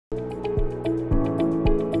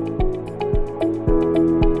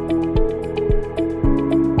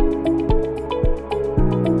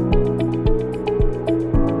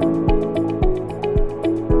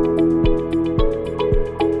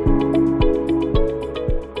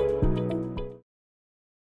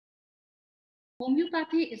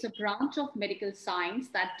Homeopathy is a branch of medical science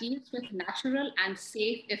that deals with natural and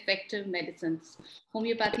safe, effective medicines.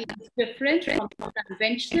 Homeopathy is different from the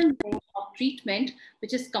conventional mode of treatment,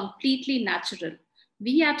 which is completely natural.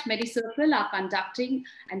 We at Medicircle are conducting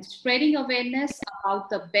and spreading awareness about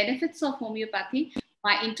the benefits of homeopathy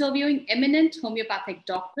by interviewing eminent homeopathic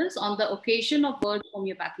doctors on the occasion of World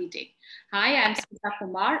Homeopathy Day. Hi, I'm Smita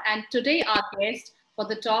Kumar, and today our guest for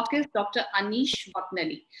the talk is Dr. Anish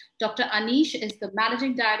Vaknalli. Dr. Anish is the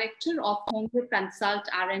Managing Director of Homeoconsult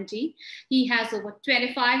R&D. He has over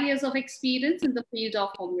 25 years of experience in the field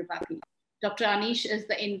of homeopathy. Dr. Anish is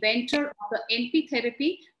the inventor of the NP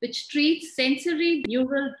therapy, which treats sensory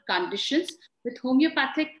neural conditions with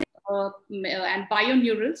homeopathic and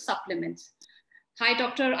bioneural supplements. Hi,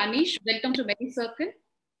 Dr. Anish. Welcome to Medicircle.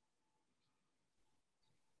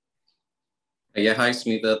 Yeah, hi,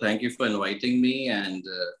 Smita. Thank you for inviting me. And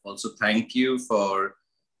also thank you for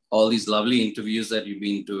all these lovely interviews that you've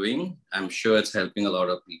been doing. I'm sure it's helping a lot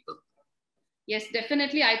of people. Yes,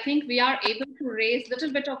 definitely. I think we are able to raise a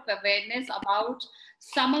little bit of awareness about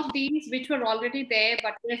some of these which were already there,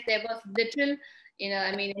 but yes, there was little,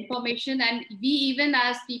 information. And we even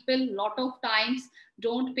as people, a lot of times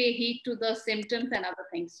don't pay heed to the symptoms and other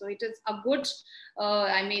things. So it is a good,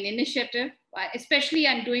 initiative. Especially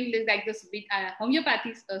I'm doing this like this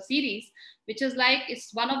homeopathy series, which is like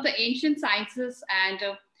it's one of the ancient sciences and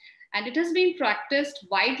it has been practiced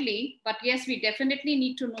widely, but yes, we definitely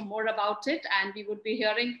need to know more about it, and we would be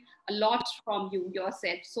hearing a lot from you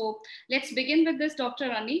yourself. So let's begin with this, Dr.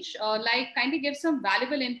 Anish. Kindly give some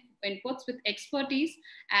valuable inputs with expertise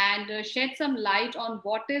and shed some light on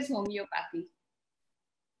what is homeopathy.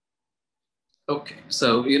 Okay,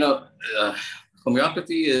 so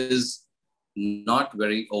homeopathy is not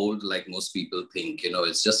very old like most people think.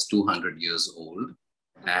 It's just 200 years old,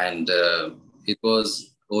 and it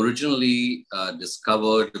was originally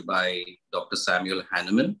discovered by Dr. Samuel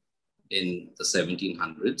Hahnemann in the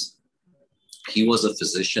 1700s. He was a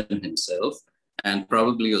physician himself and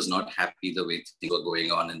probably was not happy the way things were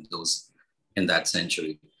going on in that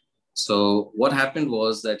century. So what happened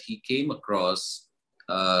was that he came across,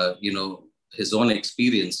 his own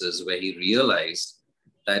experiences where he realized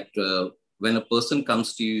that when a person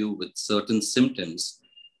comes to you with certain symptoms,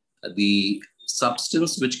 the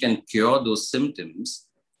substance which can cure those symptoms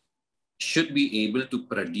should be able to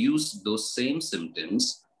produce those same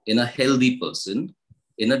symptoms in a healthy person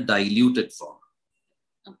in a diluted form.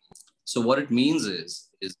 Okay. So what it means is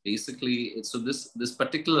basically, so this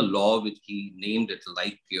particular law, which he named it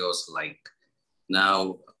like cures like.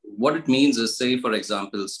 Now, what it means is, say, for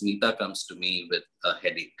example, Smita comes to me with a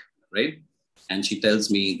headache, right? And she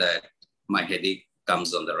tells me that my headache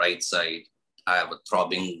comes on the right side. I have a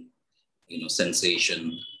throbbing,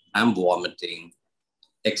 sensation. I'm vomiting,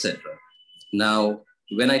 etc. Now,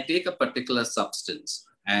 when I take a particular substance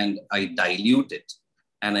and I dilute it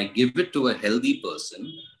and I give it to a healthy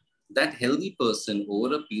person, that healthy person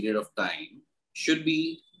over a period of time should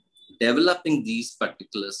be developing these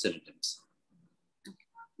particular symptoms.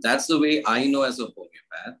 That's the way I know as a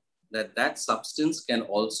homeopath that substance can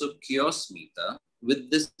also cure Smita with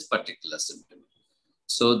this particular symptom.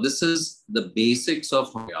 So this is the basics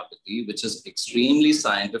of homeopathy, which is extremely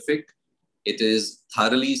scientific. It is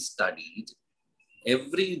thoroughly studied.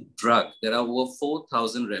 Every drug, there are over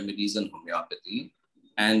 4,000 remedies in homeopathy.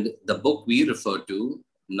 And the book we refer to,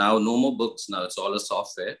 now no more books, now it's all a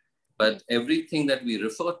software, but everything that we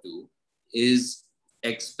refer to is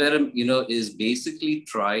is basically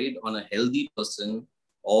tried on a healthy person.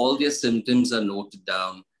 All their symptoms are noted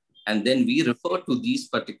down. And then we refer to these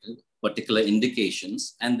particular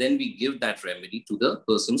indications, and then we give that remedy to the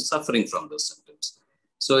person suffering from those symptoms.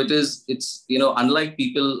 So it's unlike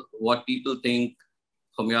what people think,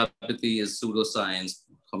 homeopathy is pseudoscience,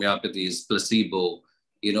 homeopathy is placebo,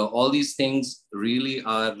 all these things really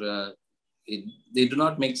are, they do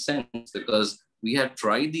not make sense, because we have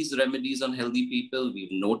tried these remedies on healthy people,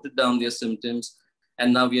 we've noted down their symptoms,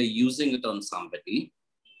 and now we are using it on somebody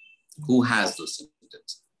who has those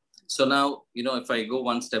symptoms. So now, if I go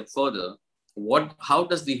one step further, how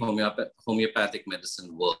does the homeopathic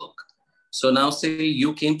medicine work? So now say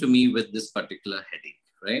you came to me with this particular headache,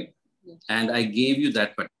 right? Yes. And I gave you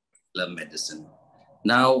that particular medicine.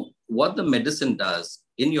 Now, what the medicine does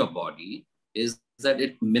in your body is that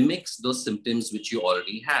it mimics those symptoms which you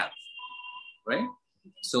already have, right?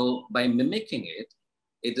 So by mimicking it,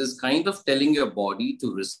 it is kind of telling your body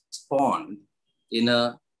to respond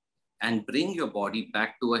and bring your body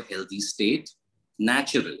back to a healthy state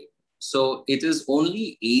naturally. So it is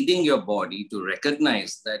only aiding your body to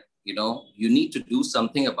recognize that, you need to do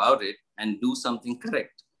something about it and do something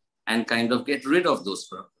correct. and kind of get rid of those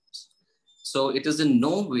problems. So it is in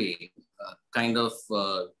no way kind of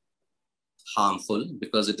harmful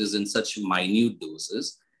because it is in such minute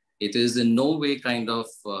doses. It is in no way kind of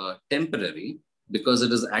temporary because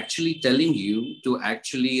it is actually telling you to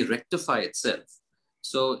actually rectify itself.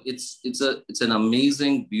 So it's an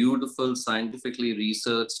amazing, beautiful, scientifically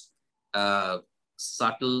researched,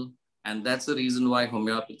 subtle, and that's the reason why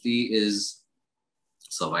homeopathy is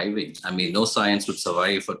surviving. I mean, no science would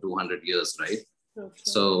survive for 200 years, right?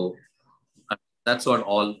 So that's what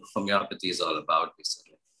all homeopathy is all about,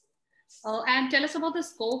 basically. And tell us about the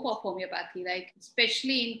scope of homeopathy, like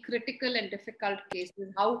especially in critical and difficult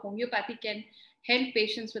cases, how homeopathy can help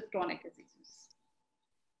patients with chronic diseases.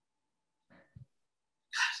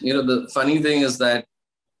 You know, the funny thing is that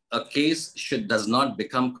a case does not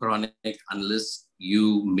become chronic unless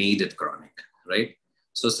you made it chronic, right?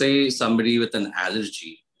 So say somebody with an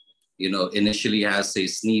allergy, you know, initially has, say,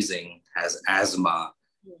 sneezing, has asthma,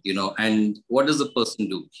 you know, and what does the person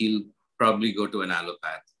do? He'll probably go to an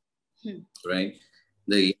allopath, right?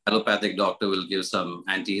 The allopathic doctor will give some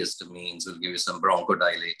antihistamines, will give you some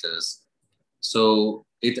bronchodilators. So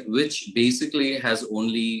which basically has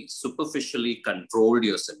only superficially controlled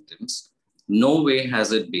your symptoms. No way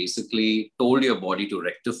has it basically told your body to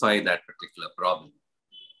rectify that particular problem.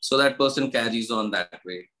 So that person carries on that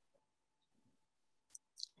way.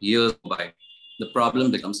 Years by, the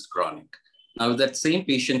problem becomes chronic. Now, if that same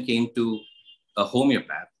patient came to a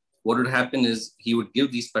homeopath, what would happen is he would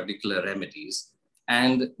give these particular remedies,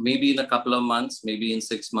 and maybe in a couple of months, maybe in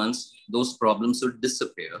 6 months, those problems would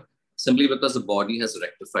disappear simply because the body has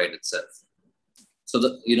rectified itself.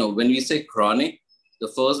 So, when we say chronic,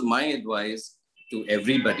 my advice to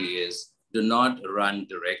everybody is do not run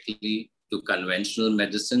directly to conventional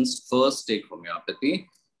medicines. First, take homeopathy.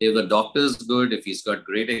 If the doctor is good, if he's got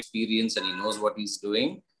great experience and he knows what he's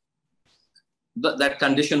doing, that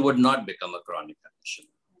condition would not become a chronic condition,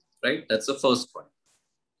 right? That's the first point.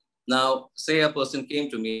 Now, say a person came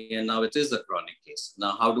to me and now it is a chronic case.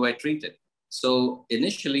 Now, how do I treat it? So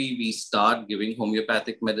initially, we start giving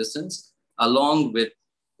homeopathic medicines along with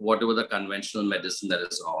whatever the conventional medicine that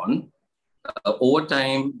is on. Over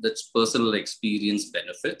time, the person will experience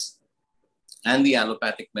benefits, and the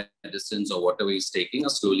allopathic medicines or whatever he's taking are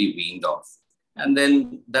slowly weaned off. And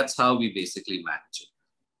then that's how we basically manage it.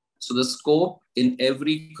 So the scope in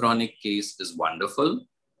every chronic case is wonderful.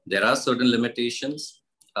 There are certain limitations,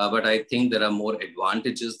 but I think there are more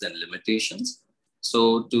advantages than limitations.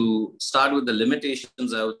 So to start with the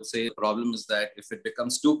limitations, I would say the problem is that if it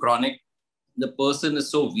becomes too chronic, the person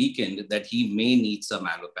is so weakened that he may need some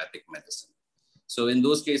allopathic medicine. So in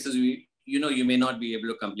those cases, you may not be able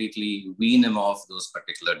to completely wean him off those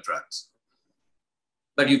particular drugs.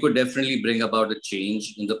 But you could definitely bring about a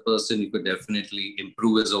change in the person. You could definitely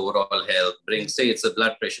improve his overall health. Say it's a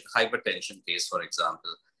blood pressure, hypertension case, for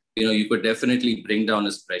example. You could definitely bring down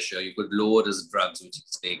his pressure. You could lower his drugs, which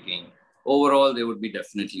he's taking. Overall, there would be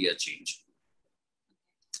definitely a change.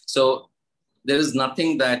 So there is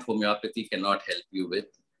nothing that homeopathy cannot help you with.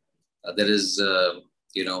 There is,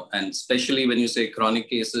 and especially when you say chronic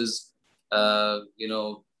cases,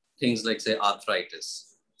 things like, say,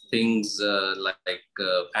 arthritis, things like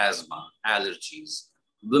asthma, allergies,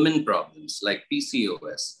 women problems like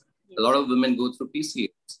PCOS. A lot of women go through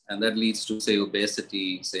PCOS, and that leads to, say,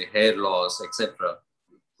 obesity, say, hair loss, etc.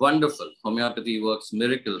 Wonderful. Homeopathy works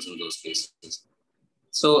miracles in those cases.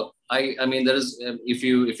 So I mean, there is, if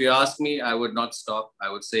you ask me, I would not stop. I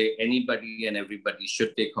would say anybody and everybody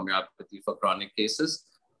should take homeopathy for chronic cases.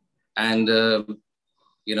 And,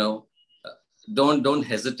 don't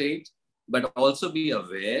hesitate, but also be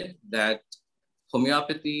aware that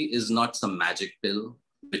homeopathy is not some magic pill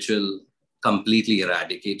which will completely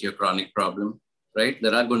eradicate your chronic problem, right?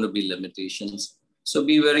 There are going to be limitations. So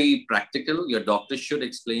be very practical. Your doctor should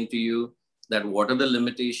explain to you that what are the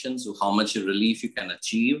limitations, how much relief you can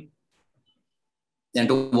achieve, and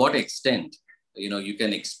to what extent, you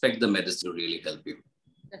can expect the medicine to really help you.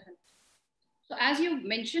 Definitely. So as you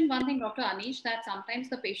mentioned one thing, Dr. Anish, that sometimes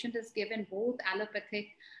the patient is given both allopathic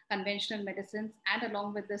conventional medicines and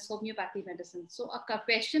along with this homeopathy medicine. So a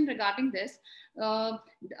question regarding this, are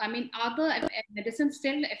the medicines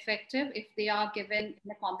still effective if they are given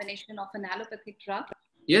in a combination of an allopathic drug?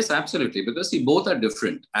 Yes, absolutely. Because see, both are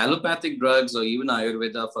different. Allopathic drugs, or even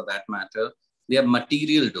Ayurveda for that matter, they are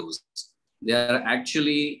material doses. They are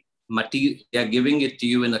actually they are giving it to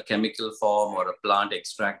you in a chemical form or a plant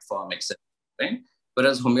extract form, etc. Right?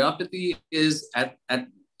 Whereas homeopathy is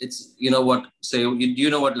it's,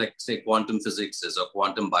 like, say, quantum physics is or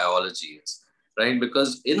quantum biology is, right?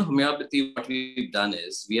 Because in homeopathy, what we've done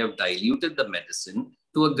is we have diluted the medicine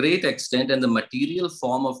to a great extent, and the material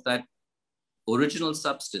form of that original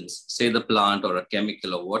substance, say the plant or a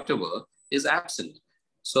chemical or whatever, is absent.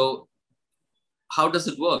 So how does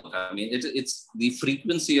it work? I mean, it's the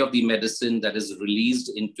frequency of the medicine that is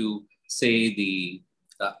released into, say, the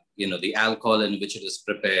alcohol in which it is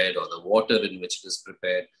prepared or the water in which it is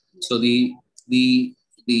prepared. So the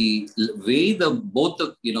way both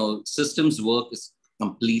the systems work is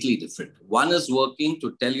completely different. One is working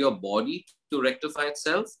to tell your body to rectify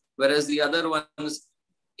itself, whereas the other one is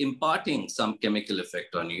imparting some chemical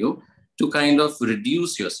effect on you to kind of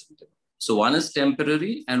reduce your symptom. So one is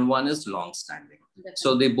temporary and one is long-standing.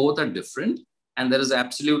 So they both are different, and there is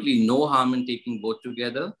absolutely no harm in taking both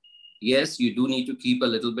together. Yes, you do need to keep a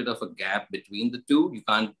little bit of a gap between the two. You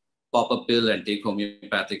can't pop a pill and take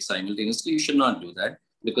homeopathic simultaneously. You should not do that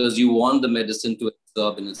because you want the medicine to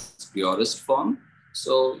absorb in its purest form.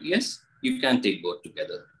 So yes, you can take both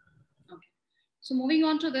together. Okay. So moving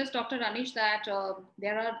on to this, Dr. Anish, that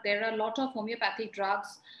there are a lot of homeopathic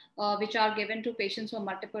drugs which are given to patients with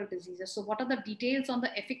multiple diseases. So what are the details on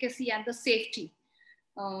the efficacy and the safety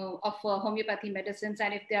of homeopathy medicines,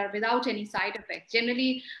 and if they are without any side effects?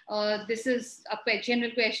 Generally, this is a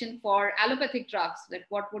general question for allopathic drugs, like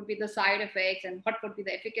what would be the side effects and what would be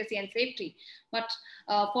the efficacy and safety. But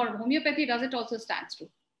for homeopathy, does it also stand true?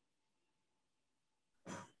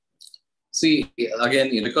 See,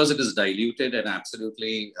 again, because it is diluted and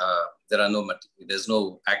absolutely there's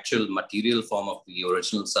no actual material form of the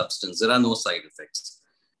original substance, there are no side effects.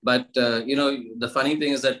 But, the funny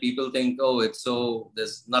thing is that people think, oh,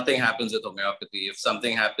 there's nothing happens with homeopathy. If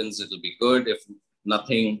something happens, it'll be good. If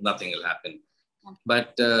nothing will happen. Okay.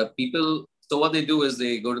 But so what they do is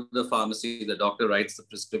they go to the pharmacy, the doctor writes the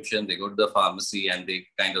prescription, they go to the pharmacy and they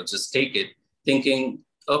kind of just take it thinking,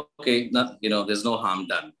 okay, there's no harm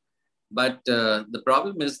done. But the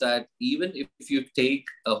problem is that even if you take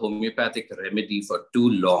a homeopathic remedy for too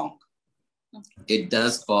long, it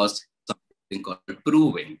does cause called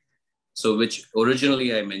proving. So which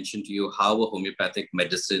originally I mentioned to you how a homeopathic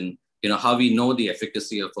medicine, how we know the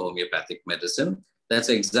efficacy of a homeopathic medicine. That's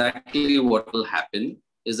exactly what will happen,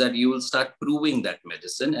 is that you will start proving that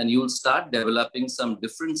medicine and you will start developing some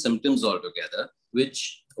different symptoms altogether,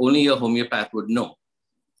 which only a homeopath would know.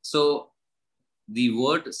 So the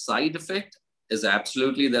word side effect is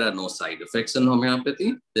absolutely, there are no side effects in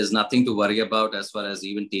homeopathy. There's nothing to worry about as far as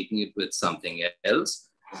even taking it with something else.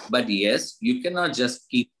 But yes, you cannot just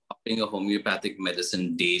keep upping a homeopathic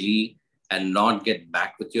medicine daily and not get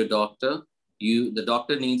back with your doctor. The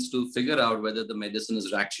doctor needs to figure out whether the medicine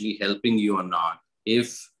is actually helping you or not.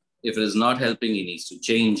 If it is not helping, he needs to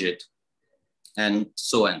change it, and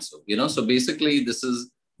so and so. So basically,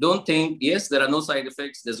 don't think, yes, there are no side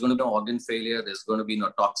effects. There's going to be no organ failure. There's going to be no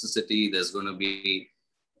toxicity. There's going to be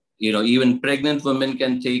even pregnant women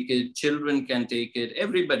can take it, children can take it,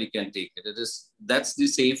 everybody can take it. That's the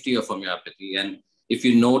safety of homeopathy. And if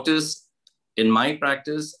you notice, in my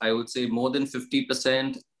practice, I would say more than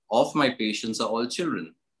 50% of my patients are all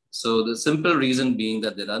children. So the simple reason being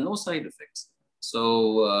that there are no side effects.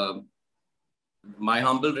 So my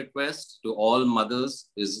humble request to all mothers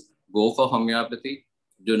is go for homeopathy.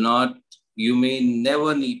 You may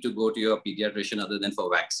never need to go to your pediatrician other than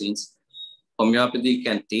for vaccines. Homeopathy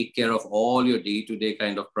can take care of all your day-to-day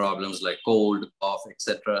kind of problems like cold, cough,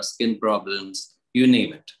 etc., skin problems, you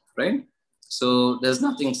name it, right? So there's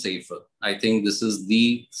nothing safer. I think this is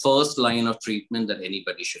the first line of treatment that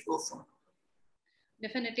anybody should go for.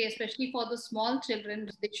 Definitely, especially for the small children,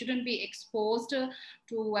 they shouldn't be exposed to,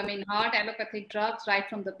 hard allopathic drugs right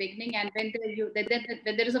from the beginning. And when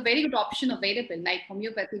there is a very good option available, like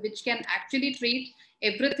homeopathy, which can actually treat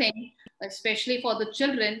everything, especially for the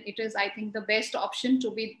children, it is, I think, the best option to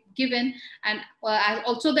be given. And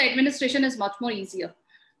also the administration is much more easier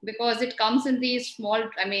because it comes in these small,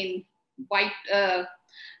 white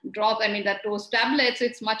drop, those tablets.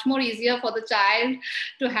 It's much more easier for the child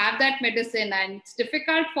to have that medicine, and it's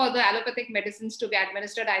difficult for the allopathic medicines to be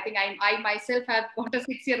administered. I think I myself have got a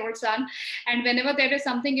 6-year-old son, and whenever there is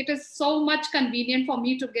something, it is so much convenient for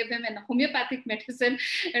me to give him a homeopathic medicine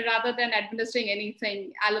rather than administering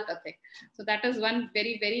anything allopathic. So that is one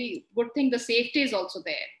very, very good thing. The safety is also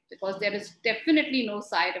there because there is definitely no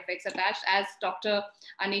side effects attached, as Dr.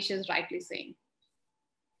 Anish is rightly saying.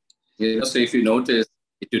 So if you notice,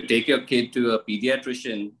 if you take your kid to a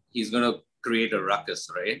pediatrician, he's going to create a ruckus,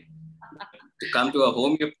 right? To come to a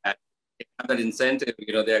homeopath, they have that incentive,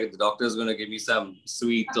 the doctor is going to give me some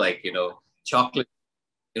sweet, chocolate.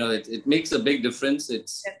 It makes a big difference. It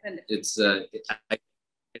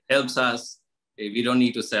helps us We don't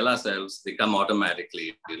need to sell ourselves. They come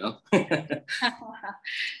automatically, you know.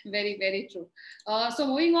 Very, very true. So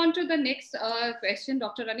moving on to the next question,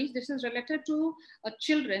 Dr. Anish, this is related to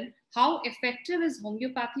children. How effective is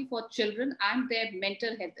homeopathy for children and their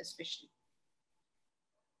mental health especially?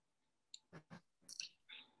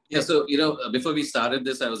 Yeah, so, you know, before we started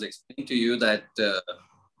this, I was explaining to you that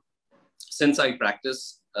since I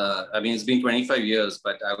practice, I mean, it's been 25 years,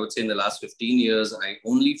 but I would say in the last 15 years, I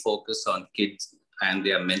only focus on kids and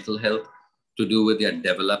their mental health, to do with their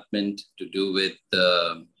development, to do with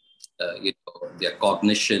you know, their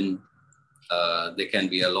cognition. There can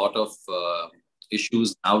be a lot of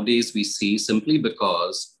issues nowadays we see simply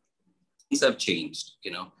because things have changed,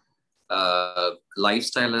 you know.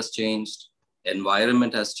 Lifestyle has changed,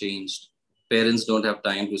 environment has changed. Parents don't have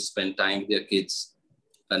time to spend time with their kids.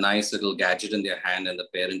 A nice little gadget in their hand and the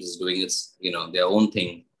parent is doing its, you know, their own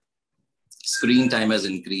thing. Screen time has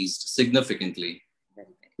increased significantly.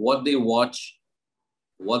 What they watch,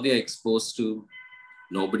 what they're exposed to,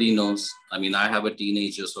 nobody knows. I mean, I have a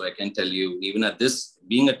teenager, so I can tell you, even at this,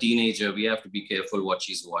 being a teenager, we have to be careful what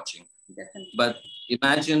she's watching. Definitely. But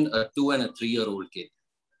imagine a 2 and a 3-year-old kid,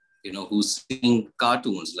 you know, who's seeing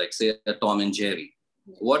cartoons, like say a Tom and Jerry.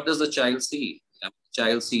 Yes. What does the child see? The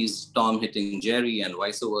child sees Tom hitting Jerry and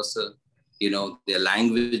vice versa. You know, their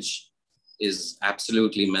language is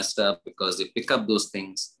absolutely messed up because they pick up those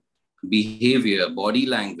things. Behavior, body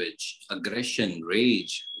language, aggression,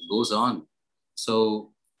 rage, goes on.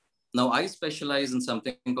 So now I specialize in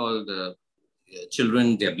something called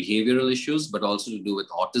children, their behavioral issues, but also to do with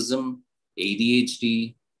autism,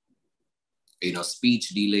 ADHD, you know, speech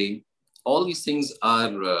delay. All these things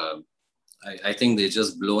are, I think they're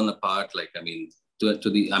just blown apart. Like, I mean,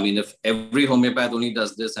 if every homeopath only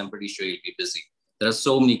does this, I'm pretty sure he'll be busy. There are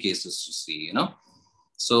so many cases to see, you know.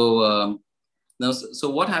 So now, so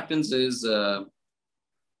what happens is there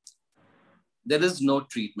is no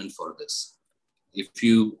treatment for this. If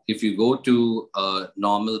you go to a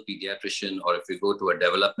normal pediatrician or if you go to a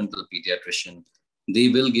developmental pediatrician, they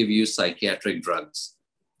will give you psychiatric drugs,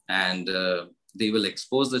 and they will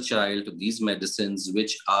expose the child to these medicines,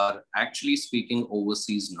 which are, actually speaking,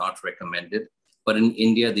 overseas not recommended. But in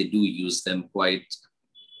India, they do use them quite,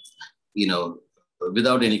 you know,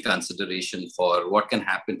 without any consideration for what can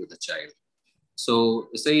happen to the child. So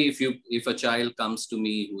say if a child comes to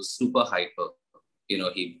me who's super hyper, you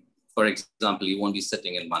know, for example, he won't be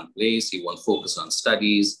sitting in one place, he won't focus on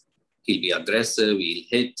studies, he'll be aggressive, he'll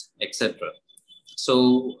hit, etc.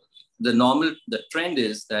 So the trend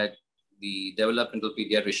is that the developmental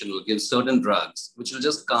pediatrician will give certain drugs which will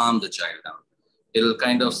just calm the child down. It'll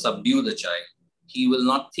kind of subdue the child. He will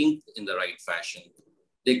not think in the right fashion.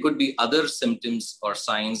 There could be other symptoms or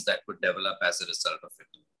signs that would develop as a result of it.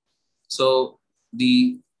 So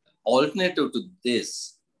the alternative to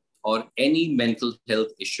this, or any mental health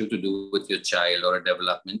issue to do with your child or a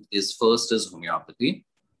development, is homeopathy.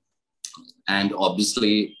 And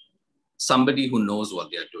obviously somebody who knows what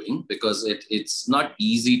they're doing, because it's not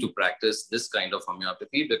easy to practice this kind of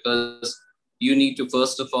homeopathy, because you need to,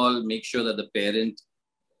 first of all, make sure that the parent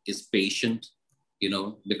is patient, you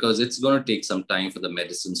know, because it's going to take some time for the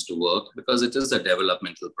medicines to work, because it is a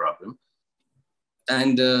developmental problem.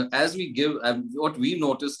 And as we give, what we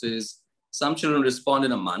noticed is some children respond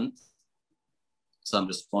in a month, some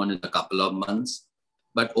respond in a couple of months,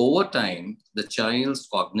 but over time, the child's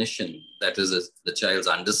cognition, that is the child's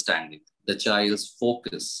understanding, the child's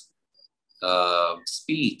focus,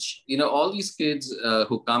 speech, you know, all these kids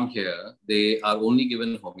who come here, they are only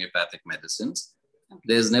given homeopathic medicines.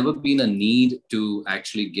 There's never been a need to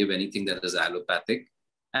actually give anything that is allopathic.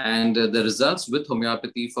 And the results with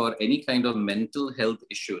homeopathy for any kind of mental health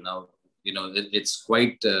issue, now, you know, it's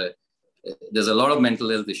quite, there's a lot of mental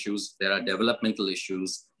health issues. There are developmental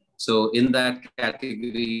issues. So in that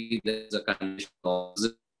category, there's a condition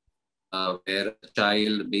where a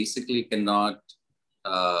child basically cannot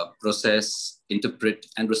process, interpret,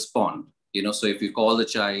 and respond. You know, so if you call the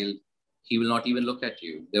child, he will not even look at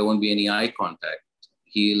you. There won't be any eye contact.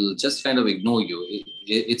 He'll just kind of ignore you.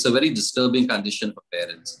 It's a very disturbing condition for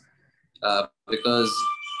parents because,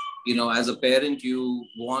 you know, as a parent, you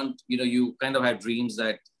want, you know, you kind of have dreams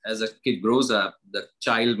that as a kid grows up, the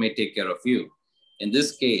child may take care of you. In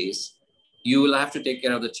this case, you will have to take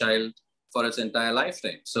care of the child for its entire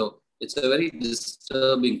lifetime. So it's a very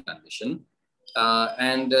disturbing condition.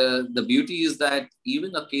 And the beauty is that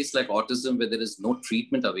even a case like autism, where there is no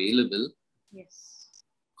treatment available, yes,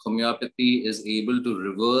 homeopathy is able to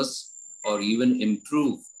reverse or even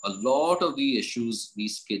improve a lot of the issues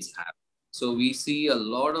these kids have. So we see a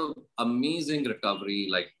lot of amazing recovery,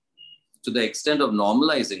 like to the extent of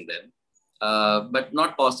normalizing them. but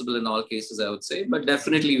not possible in all cases, I would say. But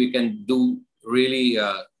definitely we can do really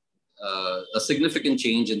a significant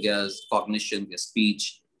change in their cognition, their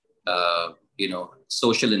speech,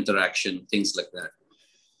 social interaction, things like that.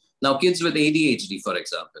 Now, kids with ADHD, for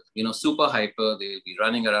example, super hyper, they'll be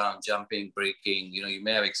running around, jumping, breaking. You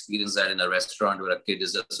may have experienced that in a restaurant where a kid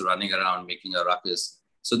is just running around, making a ruckus.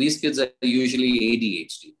 So these kids are usually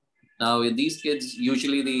ADHD. Now, in these kids,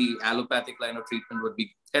 usually the allopathic line of treatment would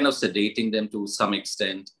be kind of sedating them to some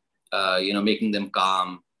extent, making them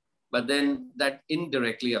calm. But then that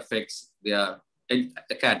indirectly affects their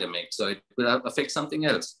academics, so it will affect something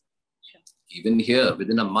else. Sure. Even here,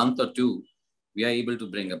 within a month or two, we are able to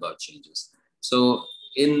bring about changes. So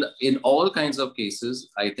in all kinds of cases,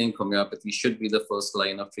 I think homeopathy should be the first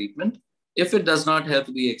line of treatment. If it does not help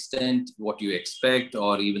to the extent what you expect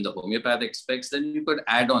or even the homeopath expects, then you could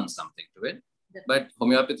add on something to it. Definitely. But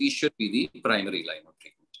homeopathy should be the primary line of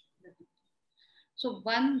treatment. So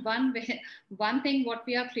one thing what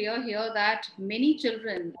we are clear here, that many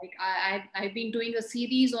children, like I've been doing a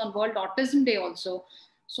series on World Autism Day also.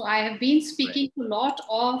 So I have been speaking to a lot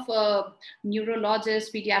of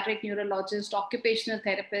neurologists, pediatric neurologists, occupational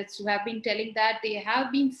therapists who have been telling that they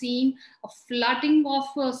have been seeing a flooding of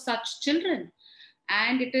such children.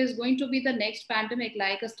 And it is going to be the next pandemic,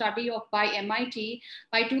 like a study by MIT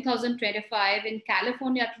by 2025 in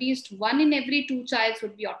California, at least 1 in every 2 children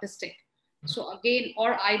would be autistic. So again,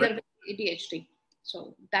 or either with ADHD.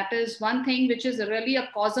 So that is one thing which is really a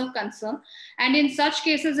cause of concern. And in such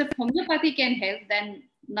cases, if homeopathy can help, then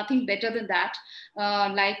nothing better than that.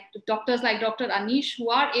 Like doctors like Dr. Anish, who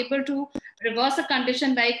are able to reverse a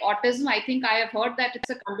condition like autism. I think I have heard that it's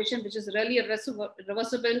a condition which is really reversible.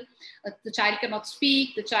 The child cannot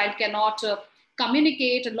speak, the child cannot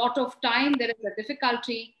communicate. A lot of time there is a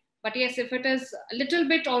difficulty. But yes, if it is a little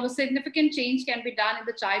bit or a significant change can be done in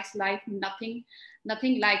the child's life, nothing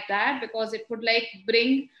like that, because it would like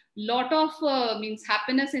bring lot of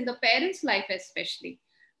happiness in the parents' life, especially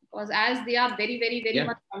because as they are very, very, very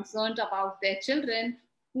much concerned about their children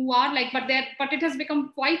who are like, but it has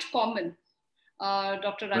become quite common,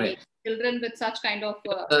 Dr. Rani, children with such kind of.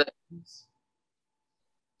 I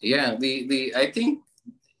think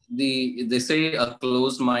they say a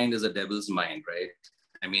closed mind is a devil's mind, right?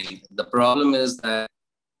 I mean, the problem is that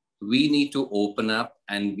we need to open up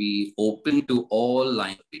and be open to all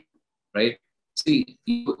lines of people, right? See,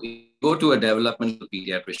 you go to a developmental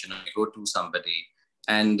pediatrician or you go to somebody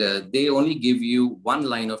and they only give you one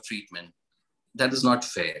line of treatment. That is not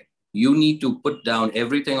fair. You need to put down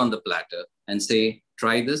everything on the platter and say,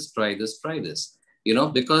 try this, try this, try this,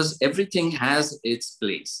 because everything has its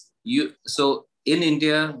place. So in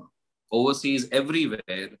India, overseas,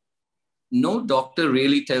 everywhere, no doctor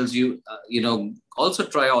really tells you, also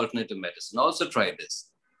try alternative medicine, also try this.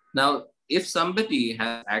 Now, if somebody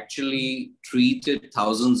has actually treated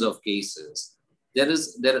thousands of cases,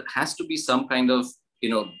 there has to be some kind of,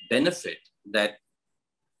 benefit that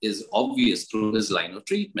is obvious through his line of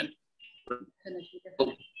treatment.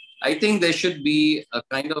 So I think there should be a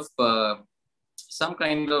kind of, some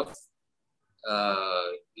kind of,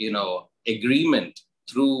 agreement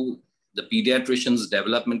through the pediatricians,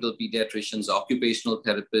 developmental pediatricians, occupational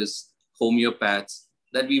therapists, homeopaths,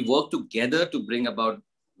 that we work together to bring about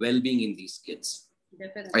well-being in these kids.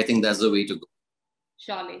 Definitely. I think that's the way to go.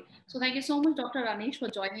 Surely. So thank you so much, Dr. Anish, for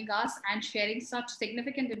joining us and sharing such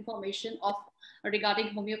significant information regarding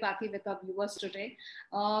homeopathy with our viewers today.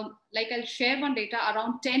 Like I'll share one data,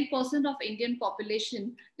 around 10% of Indian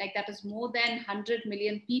population, like that is more than 100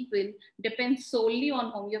 million people, depend solely on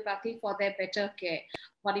homeopathy for their better care,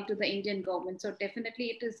 according to the Indian government. So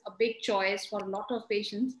definitely it is a big choice for a lot of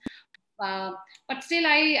patients. But still,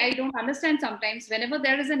 I don't understand sometimes. Whenever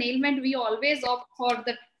there is an ailment, we always opt for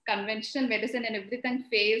the conventional medicine and everything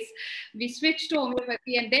fails. We switch to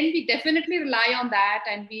homeopathy and then we definitely rely on that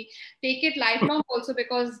and we take it lifelong also,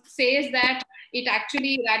 because it says that it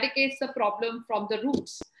actually eradicates the problem from the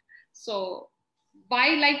roots. So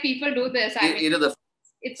why like people do this? I mean,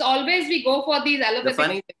 it's always we go for these allopathic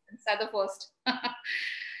medicines at the first.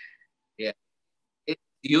 Yeah.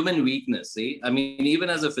 Human weakness, see? I mean, even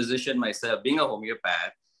as a physician myself, being a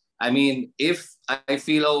homeopath, I mean, if I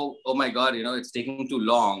feel, oh my God, it's taking too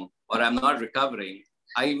long or I'm not recovering,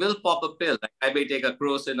 I will pop a pill. Like I may take a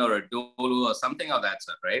Crocin or a Dolu or something of that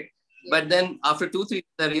sort, right? Yeah. But then after 2-3 days,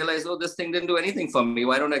 I realize, oh, this thing didn't do anything for me.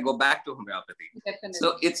 Why don't I go back to homeopathy? Definitely.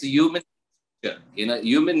 So it's human nature,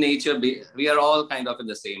 human nature. We are all kind of in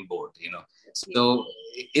the same boat, So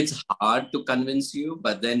it's hard to convince you,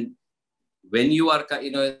 but then when you are,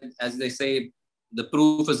 as they say, the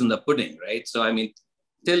proof is in the pudding, right? So, I mean,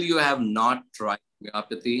 till you have not tried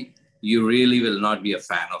homeopathy, you really will not be a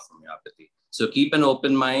fan of homeopathy. So keep an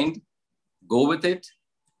open mind, go with it,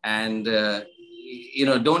 and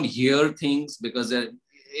don't hear things, because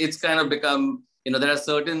it's kind of become, there are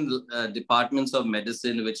certain departments of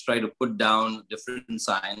medicine which try to put down different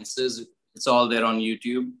sciences. It's all there on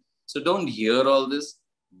YouTube. So don't hear all this.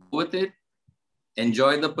 Go with it,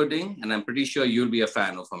 enjoy the pudding, and I'm pretty sure you'll be a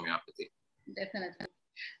fan of homeopathy. Definitely.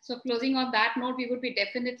 So closing on that note, we would be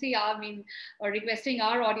definitely, requesting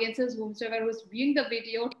our audiences, whomsoever who's viewing the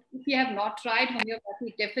video, if you have not tried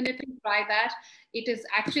homeopathy, definitely try that. It is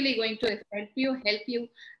actually going to help you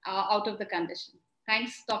out of the condition.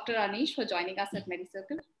 Thanks, Dr. Anish, for joining us at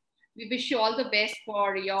Medicircle. We wish you all the best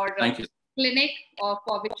for your clinic,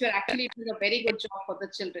 for which you're actually doing a very good job for the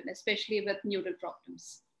children, especially with neural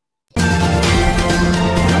problems.